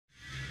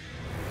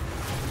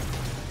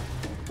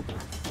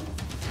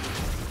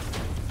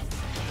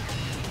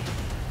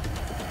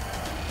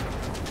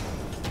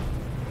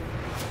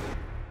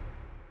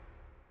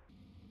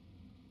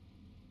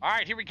All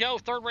right, here we go.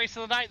 Third race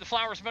of the night, the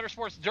Flowers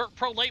Motorsports Dirt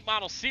Pro Late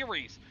Model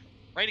Series.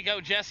 Ready to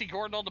go. Jesse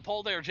Gordon on the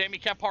pole there. Jamie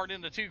Kephart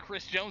in the 2.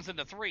 Chris Jones in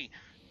the 3.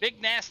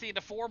 Big Nasty in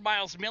the 4.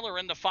 Miles Miller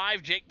in the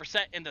 5. Jake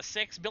Brissett in the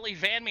 6. Billy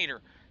Van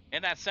Meter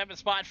in that 7th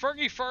spot.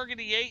 Fergie Ferg in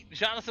the 8.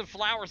 Jonathan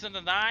Flowers in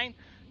the 9.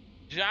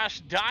 Josh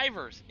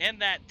Divers in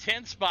that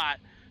 10th spot.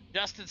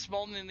 Justin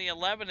Smolden in the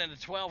 11 and the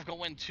 12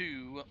 going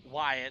to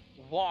Wyatt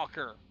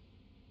Walker.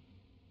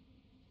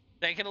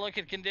 Taking a look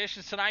at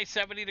conditions tonight,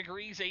 70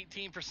 degrees,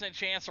 18%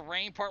 chance of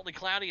rain, partly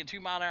cloudy and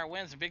 2-mile-an-hour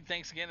winds. And big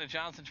thanks again to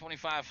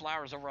Johnson25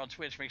 Flowers over on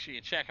Twitch. Make sure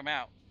you check him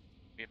out.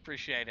 We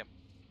appreciate him.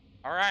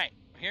 All right,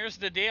 here's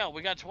the deal.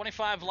 We got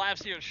 25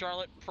 laps here at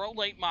Charlotte. Pro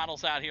late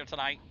models out here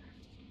tonight.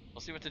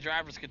 We'll see what the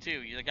drivers can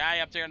do. The guy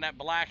up there in that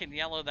black and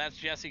yellow, that's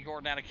Jesse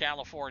Gordon out of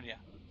California.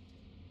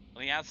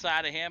 On the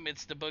outside of him,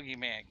 it's the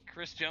Boogeyman.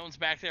 Chris Jones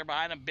back there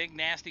behind him. Big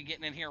Nasty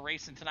getting in here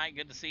racing tonight.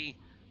 Good to see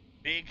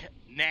Big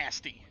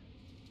Nasty.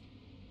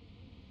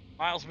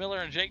 Miles Miller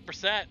and Jake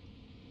Brissett,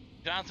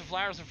 Johnson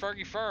Flowers and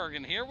Fergie Ferg,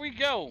 and here we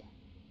go.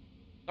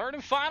 Third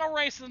and final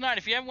race of the night.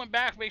 If you haven't went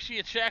back, make sure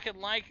you check and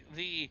like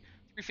the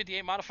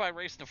 358 modified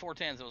race in the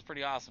 410s. It was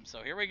pretty awesome. So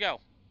here we go.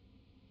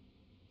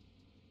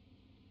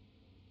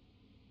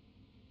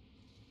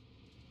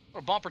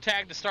 A bumper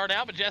tag to start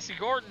out, but Jesse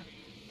Gordon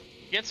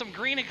gets them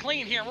green and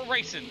clean here. We're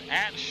racing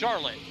at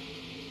Charlotte.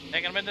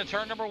 Taking them into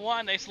turn number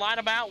 1. They slide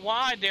them out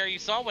wide there. You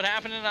saw what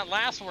happened in that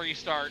last where you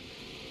start.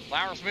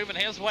 Flowers moving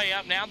his way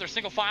up now. They're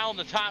single file in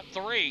the top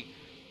 3.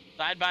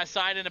 Side by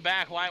side in the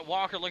back. Wyatt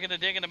Walker looking to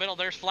dig in the middle.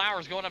 There's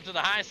Flowers going up to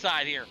the high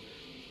side here.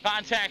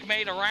 Contact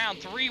made around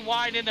 3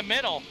 wide in the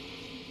middle.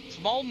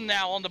 Smolden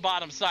now on the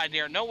bottom side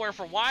there. Nowhere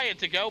for Wyatt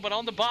to go, but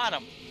on the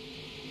bottom.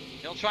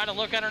 He'll try to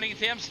look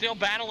underneath him. Still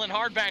battling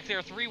hard back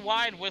there. 3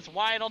 wide with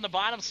Wyatt on the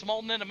bottom.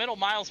 Smolden in the middle.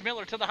 Miles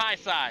Miller to the high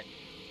side.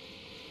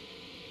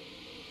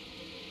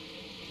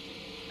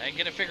 They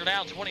get it figured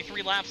out.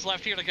 23 laps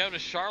left here to go to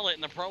Charlotte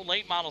in the Pro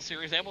Late Model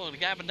Series. Able to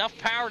have enough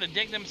power to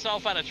dig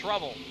themselves out of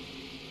trouble.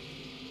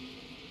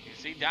 You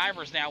see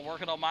Divers now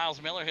working on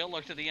Miles Miller. He'll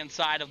look to the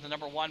inside of the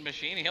number 1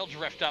 machine. And he'll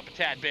drift up a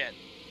tad bit.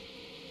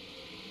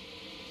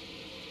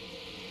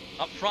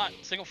 Up front,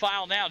 single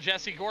file now.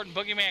 Jesse Gordon,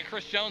 Boogeyman,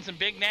 Chris Jones, and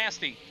Big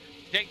Nasty.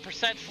 Jake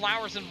Brissett,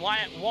 Flowers, and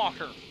Wyatt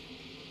Walker.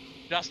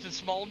 Justin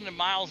Smolden and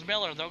Miles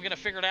Miller. They'll get it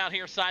figured out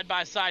here side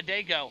by side.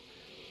 They go.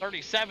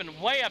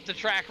 37 way up the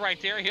track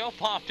right there. He'll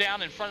pop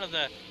down in front of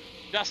the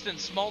Justin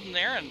Smolden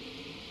there, and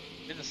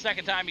it's the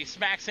second time he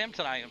smacks him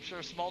tonight. I'm sure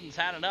Smolden's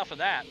had enough of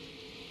that.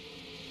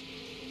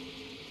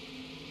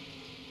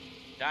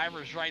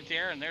 Divers right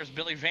there, and there's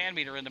Billy Van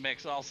Meter in the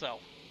mix also.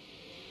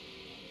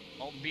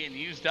 Smolden being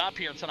used up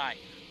here tonight.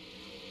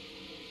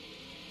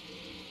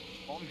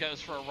 Smolden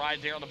goes for a ride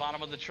there on the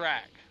bottom of the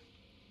track.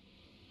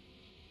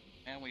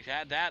 And we've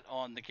had that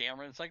on the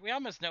camera. It's like we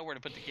almost know where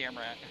to put the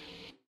camera at.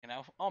 You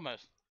know,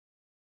 almost.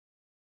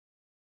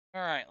 All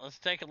right, let's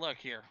take a look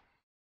here.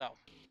 So, looks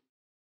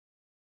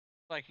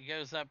like he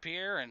goes up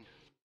here, and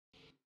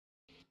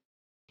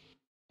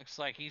looks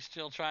like he's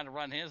still trying to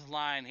run his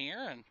line here,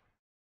 and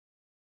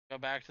go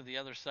back to the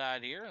other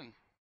side here, and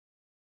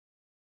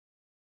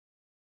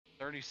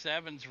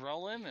 37's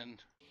rolling, and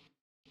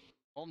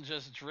Smolden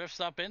just drifts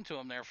up into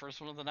him there.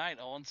 First one of the night,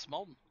 Owen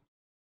Smolden.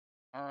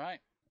 All right.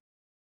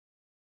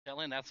 Tell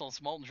him that's old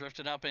Smolden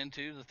drifted up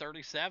into the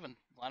 37.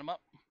 Line him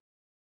up.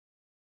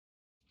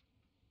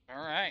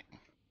 All right.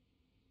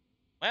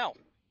 Well,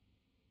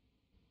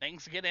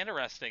 things get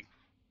interesting,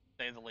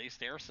 to say the least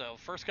there. So,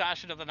 first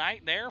caution of the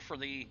night there for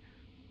the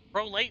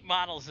Pro Late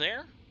models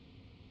there.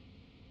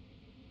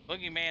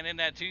 Boogeyman in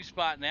that 2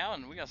 spot now,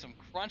 and we got some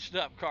crunched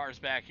up cars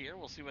back here.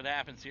 We'll see what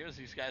happens here as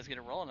these guys get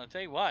it rolling. I'll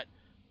tell you what,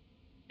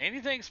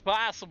 anything's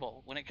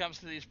possible when it comes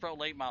to these Pro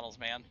Late models,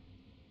 man.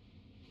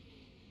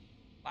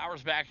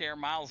 Flowers back there,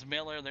 Miles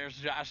Miller. There's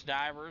Josh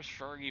Divers,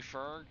 Fergie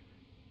Ferg,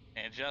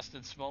 and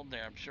Justin Smolden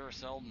there. I'm sure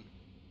Smolden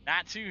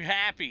not too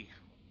happy.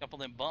 Couple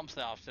of them bumps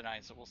off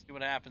tonight, so we'll see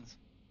what happens.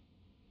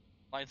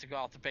 Lights will go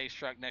off the pace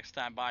truck next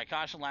time by.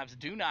 Caution laps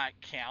do not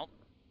count,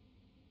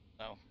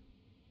 so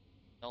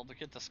they'll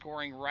get the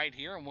scoring right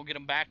here, and we'll get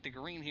them back to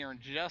green here in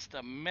just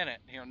a minute.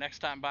 Here, next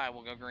time by,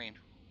 we'll go green.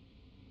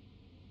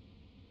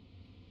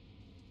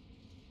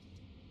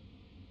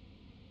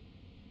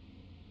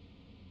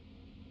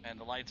 And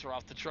the lights are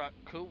off the truck.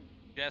 Cool.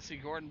 Jesse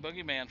Gordon,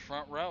 Boogeyman,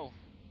 front row.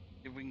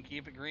 See if we can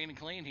keep it green and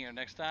clean here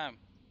next time.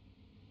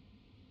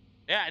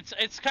 Yeah,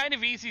 it's kind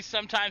of easy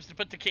sometimes to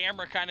put the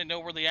camera, kind of know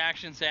where the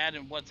action's at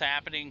and what's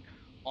happening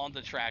on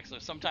the track. So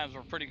sometimes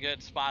we're pretty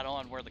good spot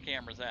on where the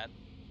camera's at.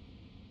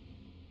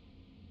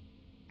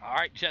 All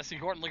right, Jesse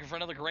Gordon looking for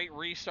another great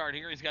restart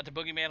here. He's got the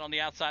Boogeyman on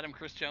the outside of him,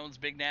 Chris Jones,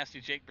 Big Nasty,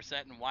 Jake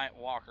Brissett, and Wyatt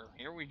Walker.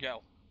 Here we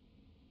go.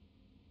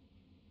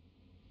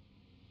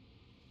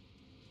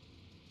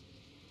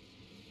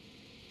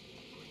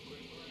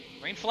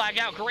 Green flag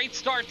out. Great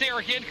start there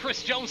again.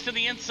 Chris Jones to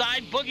the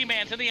inside,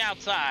 Boogeyman to the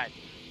outside.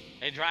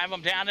 They drive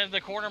him down into the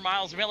corner.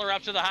 Miles Miller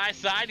up to the high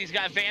side. He's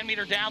got Van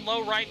Meter down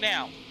low right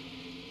now.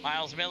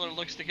 Miles Miller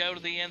looks to go to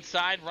the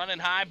inside, running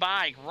high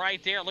by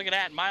right there. Look at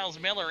that. Miles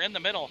Miller in the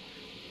middle.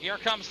 Here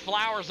comes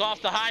Flowers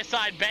off the high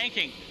side,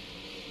 banking.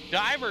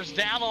 Divers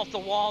down off the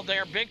wall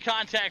there. Big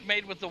contact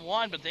made with the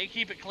 1, but they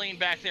keep it clean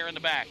back there in the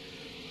back.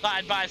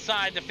 Side by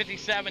side, the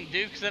 57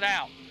 dukes it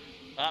out.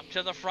 Up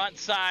to the front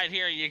side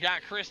here, you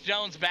got Chris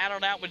Jones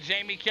battling out with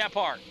Jamie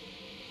Kephart.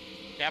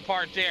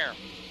 Kephart there.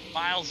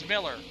 Miles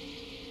Miller.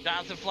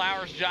 Jonathan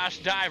Flowers, Josh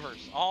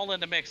Divers, all in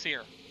the mix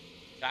here.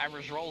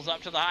 Divers rolls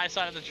up to the high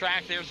side of the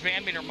track. There's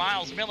Van Meter.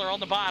 Miles Miller on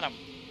the bottom.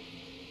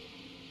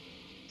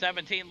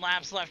 17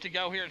 laps left to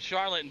go here at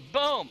Charlotte, and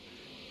boom!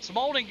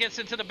 Smolden gets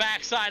into the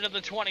backside of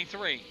the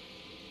 23.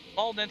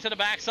 Smolden into the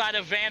backside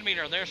of Van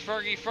Meter. There's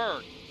Fergie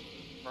Ferg.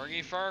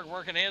 Fergie Ferg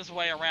working his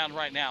way around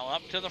right now.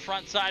 Up to the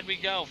front side we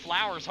go.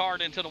 Flowers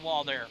hard into the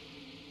wall there.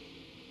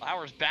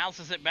 Flowers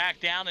bounces it back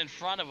down in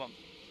front of him.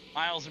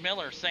 Miles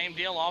Miller, same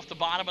deal off the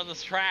bottom of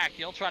this track.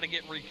 He'll try to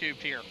get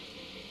recouped here.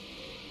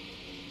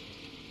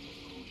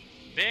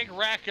 Big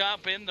wreck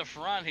up in the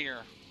front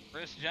here.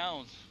 Chris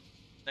Jones.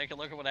 Take a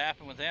look at what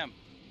happened with him.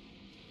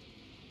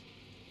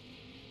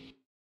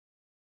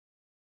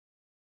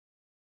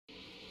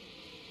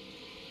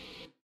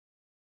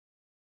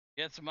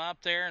 Gets him up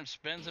there and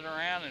spins it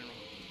around and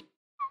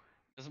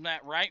gives him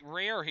that right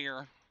rear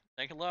here.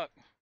 Take a look.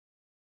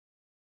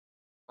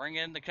 Bring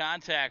in the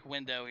contact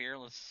window here.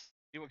 Let's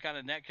see what kind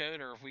of net code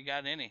or if we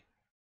got any.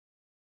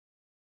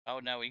 Oh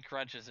no, he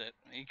crunches it.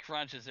 He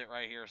crunches it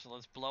right here. So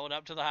let's blow it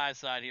up to the high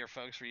side here,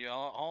 folks, for you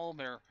all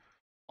that are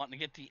wanting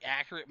to get the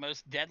accurate,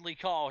 most deadly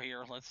call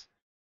here.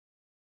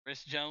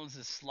 Chris Jones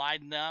is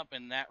sliding up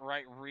and that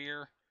right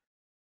rear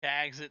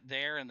tags it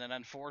there, and then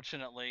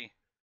unfortunately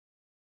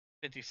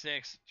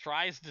 56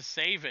 tries to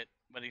save it,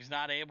 but he's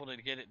not able to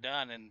get it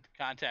done, and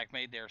contact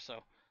made there, so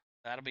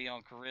that'll be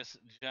on Chris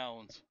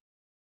Jones.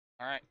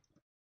 All right,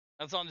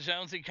 that's on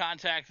Jonesy.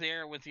 Contact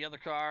there with the other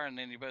car, and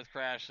then you both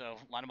crash, so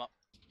line them up.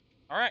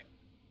 All right,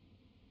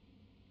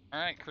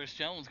 Chris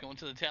Jones going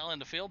to the tail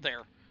end of the field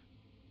there,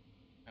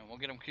 and we'll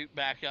get him cooped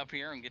back up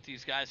here and get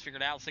these guys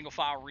figured out. Single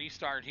file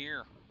restart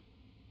here.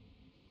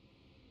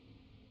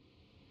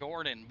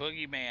 Gordon,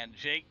 Boogeyman,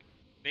 Jake,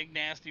 Big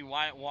Nasty,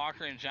 Wyatt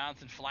Walker, and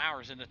Jonathan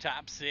Flowers in the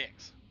top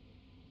 6.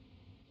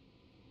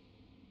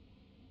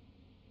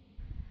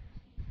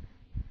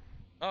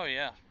 Oh,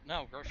 yeah.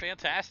 No,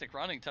 fantastic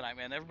running tonight,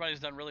 man. Everybody's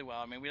done really well.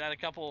 I mean, we had a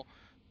couple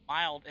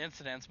mild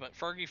incidents, but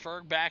Fergie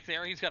Ferg back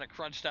there, he's got a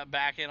crunched up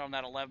back end on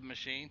that 11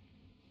 machine.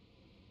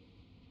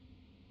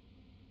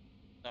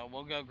 So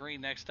we'll go green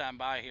next time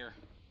by here.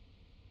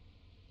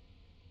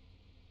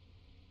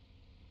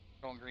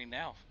 Going green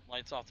now.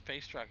 Lights off the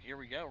pace truck. Here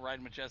we go,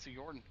 riding with Jesse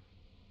Gordon.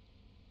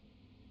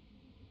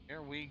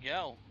 Here we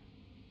go.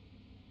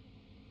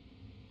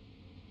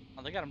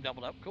 Oh, they got them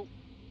doubled up. Cool.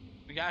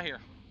 What we got here?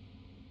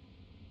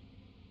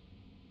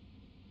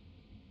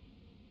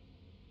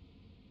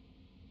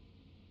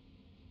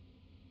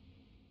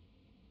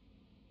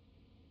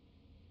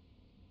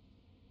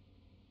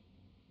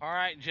 All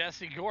right,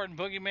 Jesse Gordon,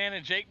 Boogeyman,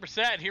 and Jake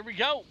Brissett. Here we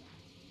go.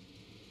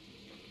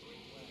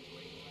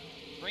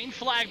 Green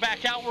flag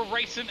back out. We're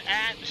racing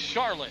at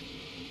Charlotte.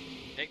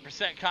 Jake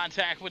Brissett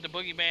contact with the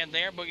Boogeyman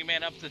there.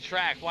 Boogeyman up the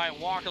track. Wyatt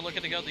Walker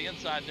looking to go to the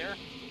inside there.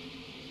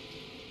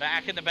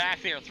 Back in the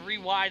back there. 3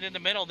 wide in the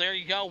middle. There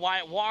you go.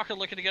 Wyatt Walker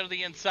looking to go to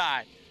the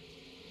inside.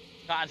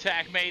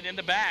 Contact made in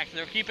the back.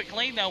 They'll keep it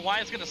clean though.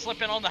 Wyatt's going to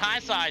slip in on the high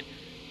side.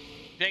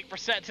 Jake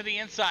Brissett to the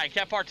inside.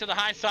 Kephart to the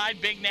high side.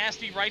 Big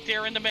Nasty right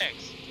there in the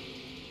mix.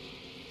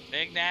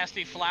 Big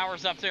Nasty.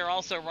 Flowers up there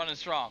also running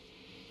strong.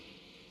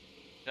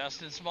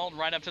 Justin Smolden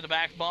right up to the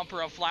back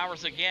bumper of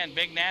Flowers again.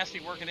 Big Nasty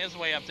working his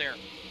way up there.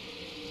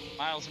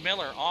 Miles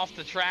Miller off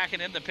the track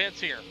and in the pits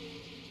here.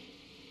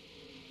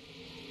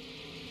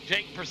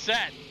 Jake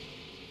Brissett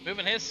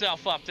moving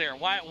himself up there.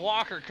 Wyatt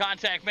Walker,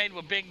 contact made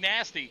with Big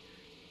Nasty.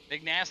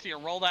 Big Nasty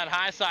will roll that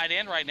high side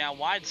in right now.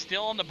 Wyatt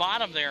still on the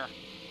bottom there.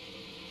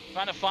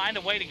 Trying to find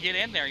a way to get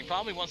in there. He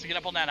probably wants to get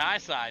up on that high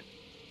side.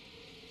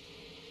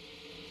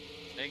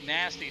 Big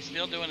Nasty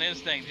still doing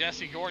his thing.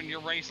 Jesse Gordon,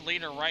 your race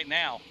leader right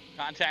now.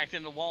 Contact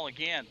in the wall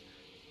again.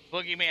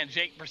 Boogeyman,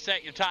 Jake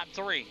Brissett, your top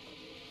 3.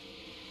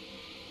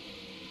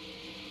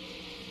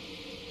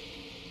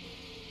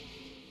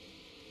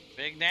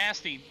 Big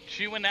Nasty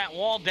chewing that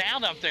wall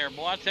down up there,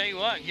 boy. I tell you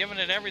what, giving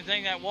it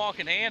everything that wall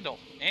can handle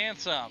and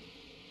some.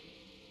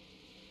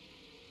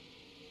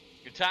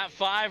 Your top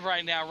 5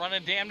 right now,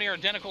 running damn near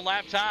identical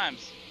lap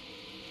times.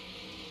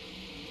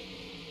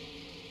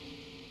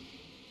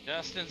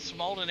 Justin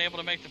Smolden able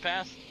to make the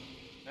pass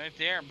right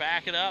there.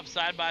 Back it up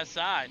side by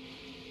side.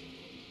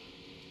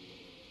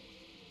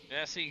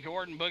 Jesse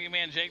Gordon,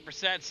 Boogeyman, Jake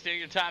Brissett, still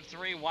your top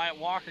 3. Wyatt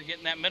Walker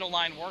getting that middle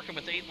line working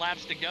with 8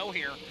 laps to go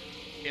here.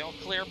 He'll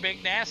clear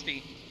Big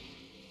Nasty.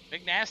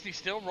 Big Nasty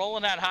still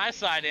rolling that high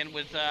side in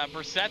with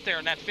Brissett there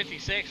in that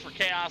 56 for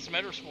Chaos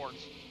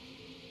Motorsports.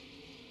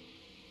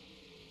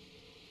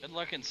 Good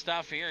looking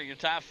stuff here. Your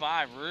top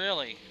 5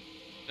 really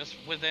just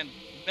within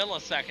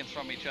milliseconds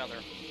from each other.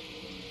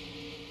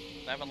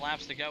 7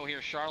 laps to go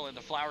here. Charlotte,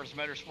 the Flowers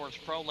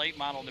Motorsports Pro Late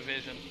Model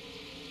Division.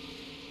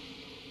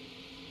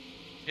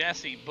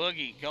 Jesse,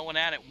 Boogie going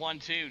at it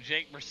 1-2.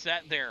 Jake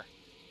Brissett there.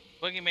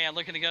 Boogeyman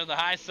looking to go to the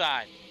high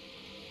side.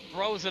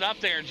 Throws it up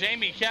there.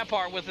 Jamie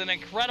Kephart with an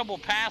incredible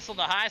pass on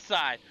the high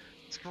side.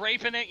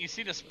 Scraping it. You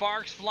see the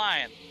sparks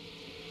flying.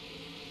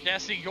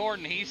 Jesse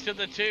Gordon, he's to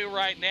the 2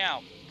 right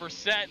now.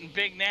 Brissett and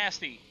Big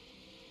Nasty,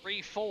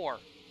 3-4.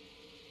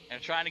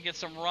 And trying to get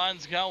some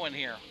runs going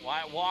here.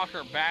 Wyatt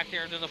Walker back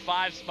there to the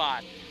 5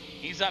 spot.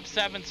 He's up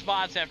 7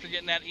 spots after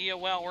getting that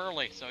EOL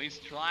early. So he's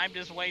climbed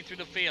his way through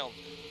the field.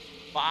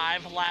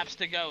 5 laps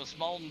to go.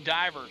 Smolden,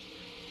 Divers,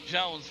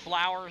 Jones,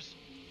 Flowers,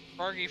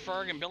 Fergie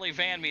Ferg, and Billy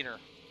Van Meter.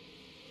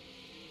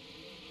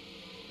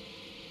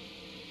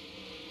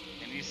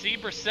 And you see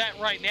Brissett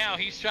right now.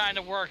 He's trying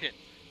to work it.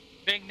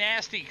 Big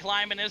Nasty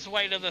climbing his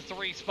way to the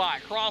 3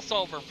 spot.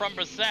 Crossover from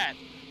Brissett.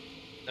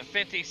 The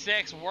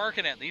 56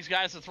 working it. These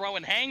guys are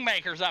throwing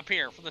haymakers up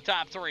here for the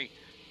top 3.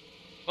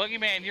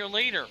 Boogeyman, your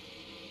leader.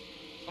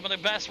 Some of the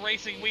best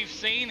racing we've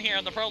seen here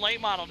in the Pro Late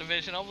Model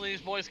division. Hopefully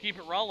these boys keep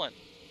it rolling.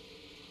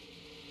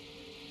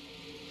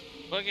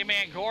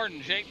 Boogeyman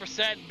Gordon, Jake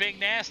Brissett, and Big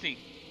Nasty.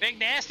 Big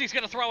Nasty's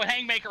going to throw a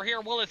haymaker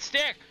here. Will it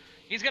stick?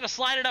 He's going to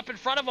slide it up in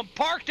front of him.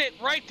 Parked it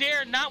right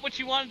there. Not what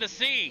you wanted to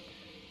see.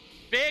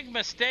 Big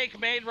mistake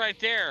made right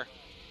there.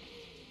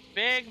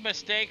 Big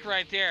mistake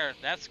right there.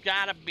 That's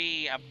got to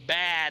be a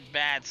bad,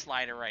 bad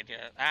slider right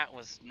there. That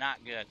was not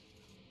good.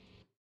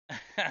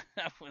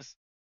 That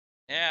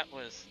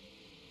was.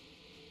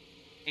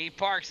 He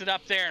parks it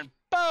up there and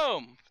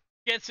boom!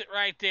 Gets it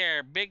right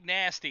there. Big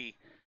Nasty.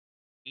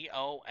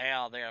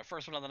 EOL there.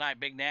 First one of the night.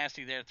 Big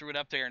Nasty there. Threw it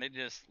up there and it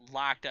just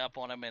locked up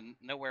on him and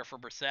nowhere for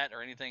Brissett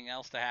or anything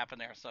else to happen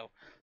there. So,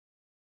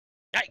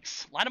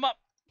 yikes. Line him up.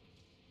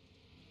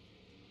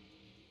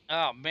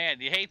 Oh, man.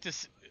 You hate to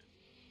see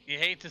it. You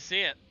hate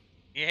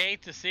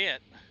to see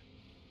it.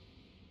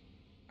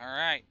 All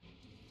right.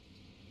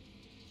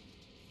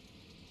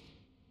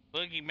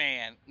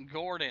 Boogeyman,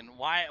 Gordon,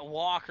 Wyatt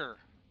Walker,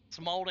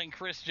 Smolden,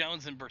 Chris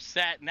Jones, and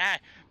Brissett. Nah,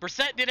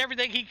 Brissett did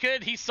everything he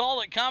could. He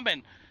saw it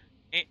coming.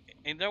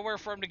 And nowhere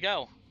for him to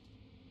go.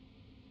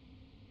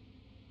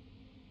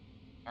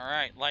 All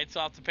right, lights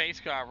off the pace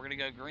car. We're going to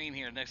go green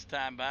here next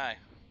time by.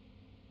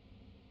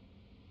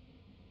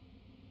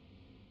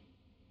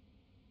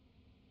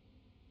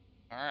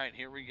 All right,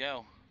 here we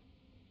go.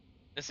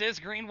 This is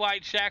green,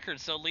 white, checkered,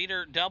 so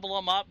leader, double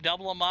them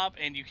up,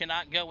 and you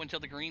cannot go until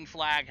the green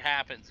flag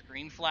happens.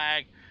 Green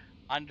flag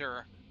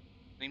under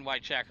green,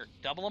 white, checkered.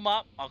 Double them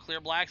up. I'll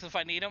clear blacks if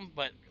I need them,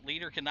 but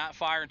leader cannot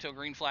fire until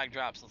green flag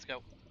drops. Let's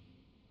go.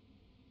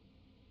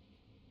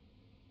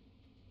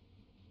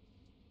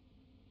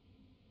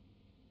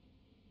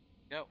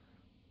 Go.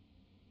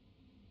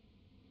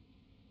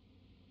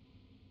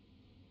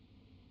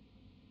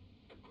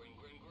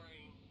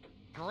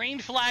 Green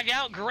flag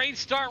out. Great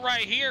start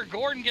right here.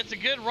 Gordon gets a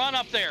good run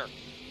up there.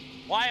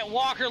 Wyatt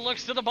Walker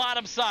looks to the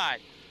bottom side.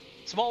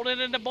 Smolden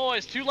and the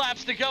boys. 2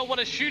 laps to go. What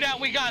a shootout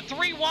we got.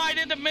 3 wide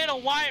in the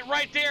middle. Wyatt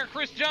right there.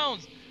 Chris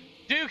Jones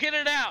duking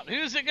it out.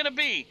 Who's it going to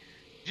be?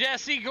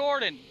 Jesse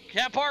Gordon.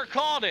 Kephart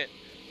called it.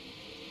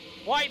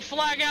 White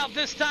flag out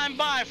this time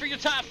by for your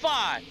top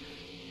 5.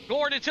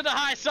 Gordon to the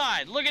high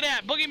side. Look at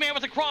that. Boogeyman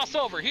with a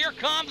crossover. Here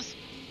comes.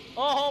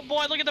 Oh,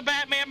 boy. Look at the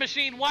Batman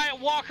machine. Wyatt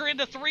Walker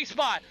into 3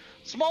 spot.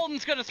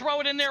 Smolden's going to throw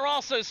it in there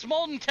also.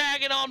 Smolden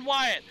tagging on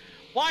Wyatt.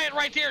 Wyatt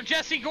right there.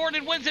 Jesse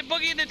Gordon wins it.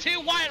 Boogie into 2.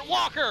 Wyatt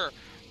Walker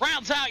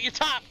rounds out your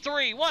top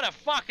 3. What a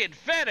fucking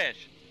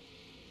finish.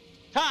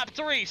 Top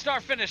 3.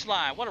 Start finish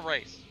line. What a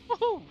race.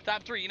 Woohoo.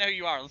 Top 3. You know who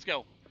you are. Let's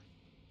go.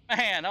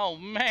 Man, oh,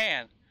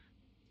 man.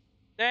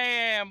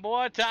 Damn,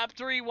 boy. Top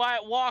 3.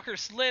 Wyatt Walker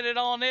slid it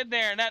on in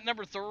there in that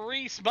number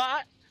 3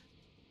 spot.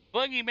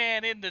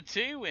 Boogeyman into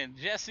 2. And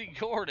Jesse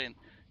Gordon.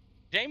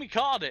 Jamie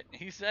called it.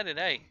 He said it,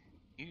 hey.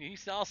 He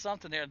saw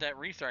something there at that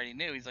restart. He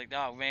knew. He's like,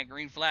 oh, man,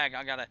 green flag.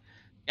 I gotta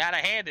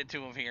hand it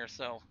to him here.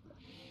 So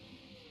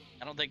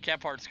I don't think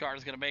Kephart's car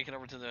is going to make it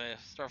over to the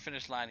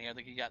start-finish line here. I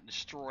think he got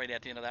destroyed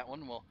at the end of that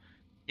one. We'll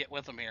get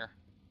with him here.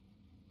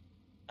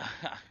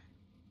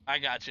 I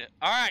got you.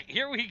 All right,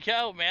 here we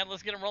go, man.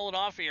 Let's get him rolling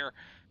off here.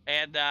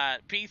 And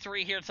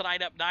P3 here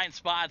tonight up 9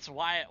 spots.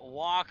 Wyatt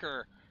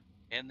Walker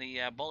in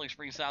the Bowling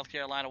Springs, South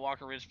Carolina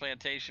Walker Ridge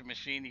Plantation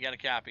machine. You got a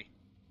copy?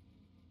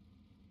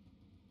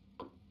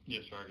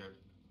 Yes, sir, I got it.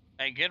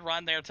 A good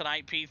run there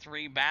tonight,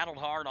 P3. Battled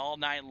hard all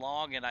night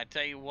long, and I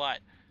tell you what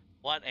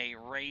a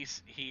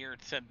race here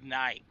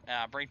tonight.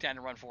 Break down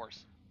the run for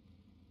us.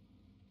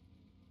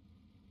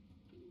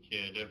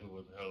 Yeah, it definitely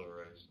was a hell of a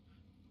race.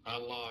 I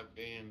logged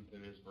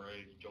into this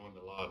race, joined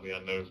the lobby. I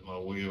noticed my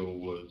wheel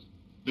was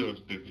doing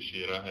stupid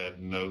shit. I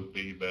had no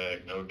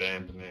feedback, no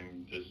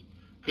dampening, just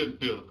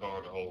couldn't feel the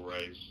car the whole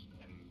race.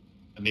 And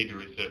I need to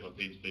reset my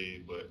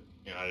PC, but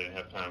I didn't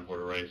have time for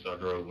the race, so I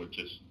drove with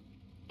just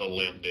a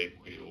limp deck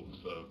wheel.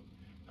 So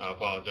I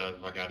apologize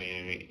if I got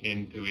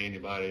into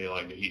anybody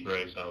like the heat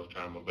race. I was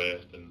trying my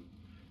best, and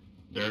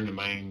during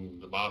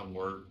the bottom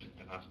worked,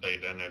 and I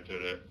stayed down there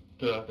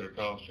till after the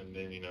caution.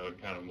 Then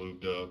it kind of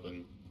moved up,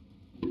 and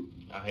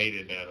I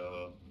hated that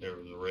there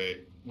was a wreck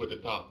with the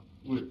top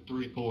with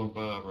 3, 4, and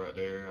 5 right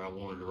there. I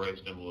wanted to race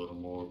them a little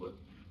more, but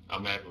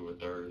I'm happy with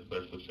third,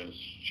 especially since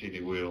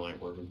shitty wheel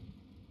ain't working.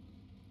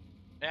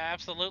 Yeah,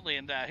 absolutely.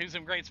 And who's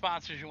some great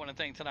sponsors you want to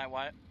thank tonight,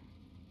 Wyatt?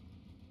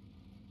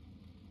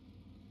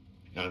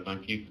 Gotta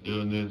thank you for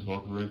doing this,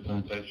 Walker Roof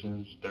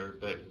Plantations, Dirt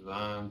Deck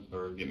Designs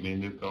for getting me a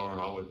new car and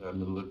always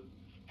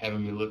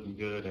having me looking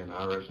good, and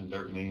IRS and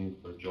Dirt Means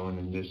for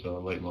joining this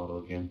late model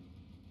again.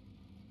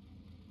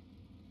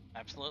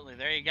 Absolutely.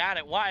 There you got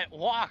it. Wyatt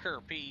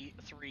Walker,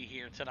 P3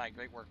 here tonight.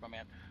 Great work, my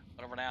man.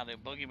 Went over now to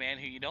Boogeyman,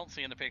 who you don't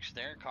see in the picture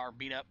there. Car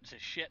beat up to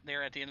shit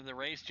there at the end of the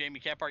race. Jamie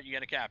Kephart, you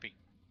got a copy.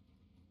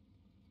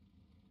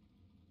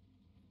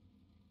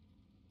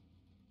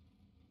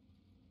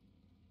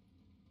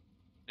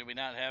 Did we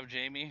not have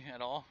Jamie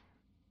at all?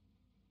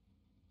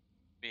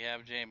 We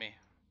have Jamie.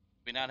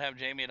 Did we not have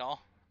Jamie at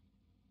all?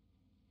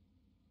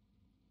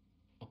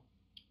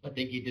 I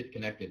think he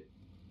disconnected.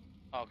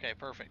 Okay,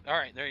 perfect. All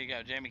right, there you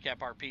go. Jamie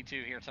Kephart,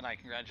 P2 here tonight.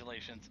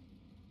 Congratulations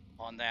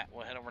on that.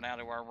 We'll head over now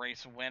to our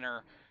race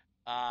winner.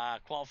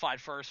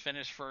 Qualified first,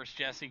 finished first.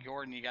 Jesse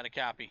Gordon, you got a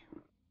copy?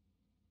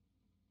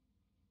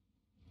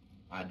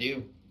 I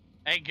do.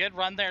 Hey, good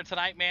run there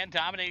tonight, man.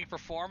 Dominating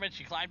performance.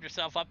 You climbed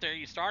yourself up there.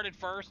 You started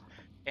first,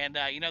 and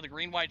the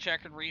green, white,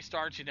 checkered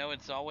restarts.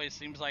 It's always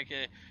seems like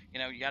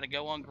you got to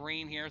go on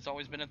green here. It's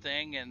always been a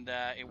thing, and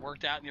it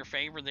worked out in your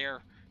favor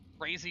there.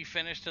 Crazy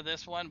finish to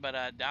this one, but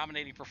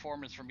dominating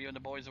performance from you and the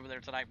boys over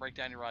there tonight. Break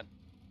down your run.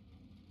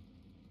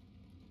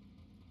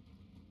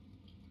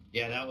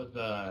 Yeah, that was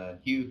a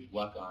huge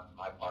luck on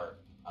my part.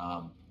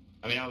 I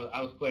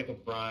was quick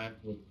up front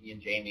with me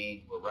and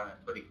Jamie. We're running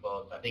pretty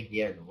close. I think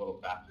he is a little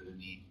faster than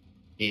me.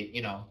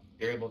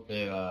 You're able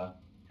to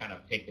kind of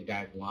take the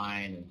guy's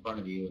line in front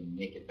of you and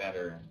make it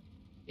better.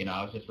 And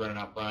I was just running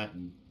out front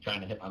and trying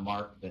to hit my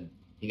marks, and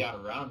he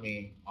got around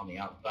me on the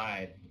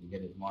outside to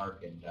hit his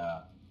mark, and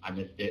I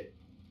missed it.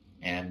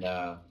 And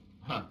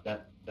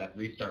that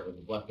restart was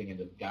a blessing in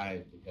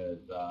disguise because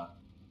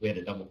we had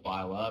a double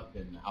file up,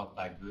 and the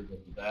outside group was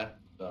the best.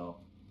 So,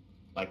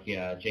 like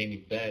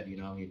Jamie said, he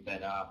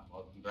said,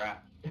 well,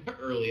 congrats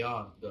early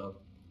on. So,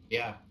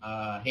 yeah,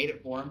 hate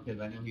it for him because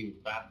I knew he was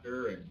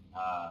faster, and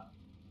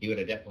he would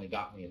have definitely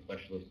got me,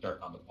 especially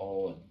starting on the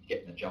pole and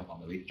getting a jump on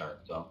the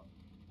restart. So,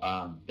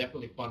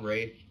 definitely fun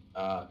race,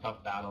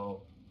 tough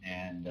battle,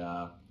 and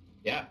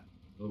yeah,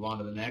 move on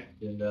to the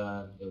next, and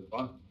it was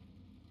fun.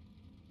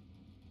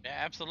 Yeah,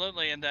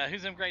 absolutely. And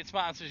who's some great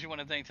sponsors you want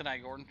to thank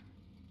tonight, Gordon?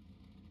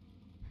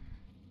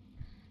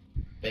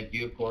 Thank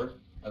you, of course,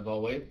 as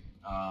always.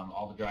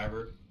 All the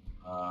drivers,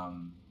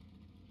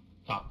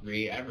 top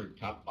three,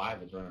 top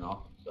five is running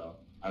awesome. So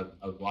I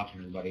was watching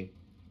everybody,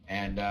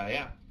 and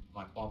yeah,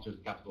 my sponsors: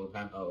 Capital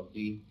Time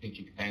LLC,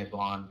 Pinchi Container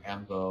Salon,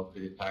 Amzo,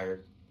 Previous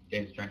Tires,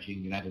 James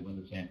Trenching, United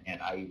Windows and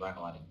IE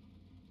Vinyl Lighting.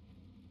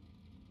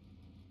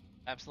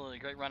 Absolutely.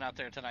 Great run out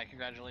there tonight.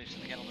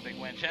 Congratulations again on the big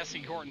win. Jesse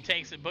Gordon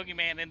takes it.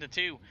 Boogeyman into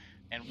 2.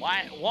 And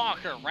Wyatt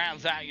Walker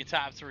rounds out your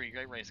top 3.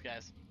 Great race,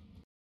 guys.